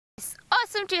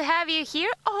awesome to have you here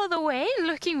all the way,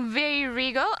 looking very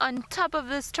regal on top of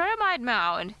this termite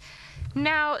mound.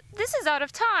 Now, this is out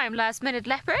of time, last minute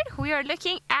leopard. We are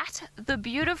looking at the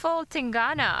beautiful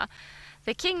Tingana,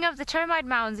 the king of the termite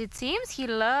mounds, it seems. He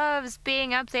loves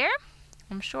being up there.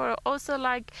 I'm sure also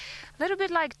like a little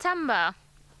bit like Tamba.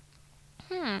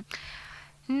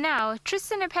 Now,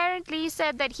 Tristan apparently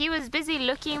said that he was busy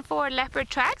looking for leopard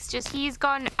tracks. He's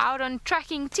gone out on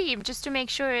tracking team just to make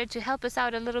sure to help us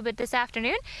out a little bit this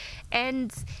afternoon.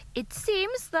 And it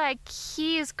seems like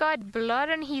he's got blood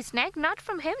on his neck, not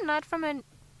from him, not from an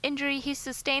injury he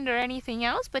sustained or anything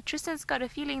else, but Tristan's got a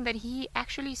feeling that he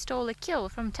actually stole a kill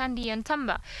from Tandi and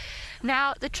Tamba.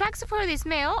 Now, the tracks for this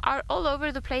male are all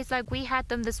over the place like we had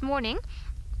them this morning.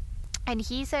 And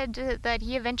he said that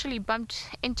he eventually bumped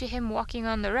into him walking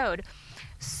on the road.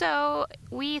 So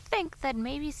we think that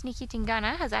maybe Sneaky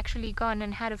Tingana has actually gone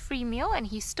and had a free meal and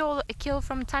he stole a kill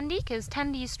from Tandi, because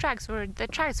Tandi's tracks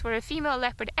were a female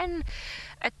leopard and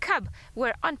a cub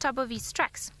were on top of his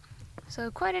tracks. So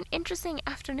quite an interesting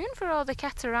afternoon for all the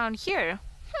cats around here.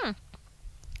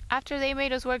 After they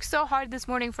made us work so hard this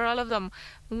morning for all of them.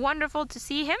 Wonderful to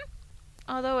see him,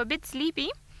 although a bit sleepy.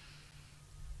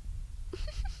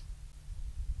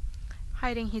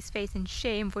 Hiding his face in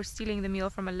shame for stealing the meal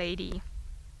from a lady.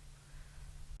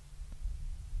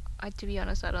 To be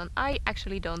honest, I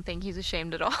actually don't think he's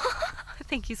ashamed at all. I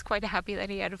think he's quite happy that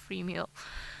he had a free meal.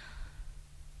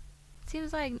 It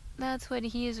seems like that's what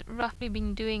he's roughly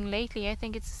been doing lately. I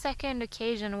think it's the second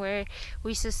occasion where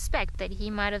we suspect that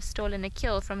he might have stolen a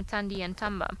kill from Tandi and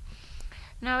Tamba.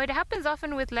 Now, it happens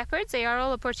often with leopards. They are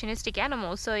all opportunistic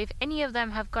animals, so if any of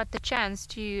them have got the chance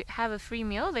to have a free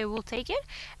meal, they will take it.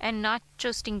 And not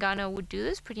just Tingana would do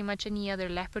this, pretty much any other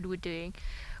leopard would do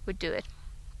it.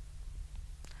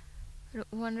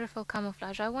 Wonderful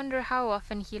camouflage. I wonder how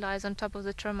often he lies on top of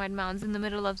the termite mounds in the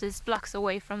middle of these blocks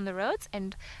away from the roads,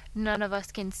 and none of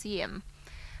us can see him.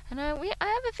 And I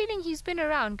have a feeling he's been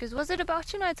around, because was it about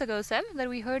 2 nights ago, Sam, that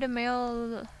we heard a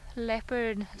male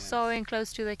leopard sawing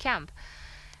close to the camp?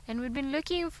 And we'd been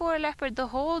looking for a leopard the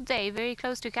whole day, very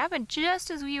close to camp, and just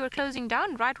as we were closing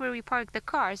down, right where we parked the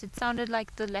cars, it sounded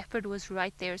like the leopard was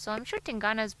right there. So I'm sure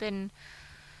Tingana's been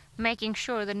making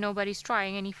sure that nobody's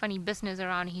trying any funny business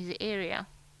around his area.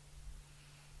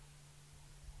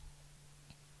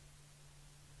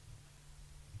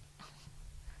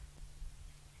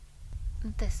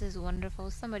 This is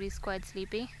wonderful. Somebody's quite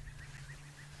sleepy.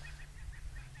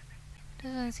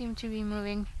 Doesn't seem to be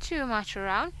moving too much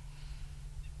around.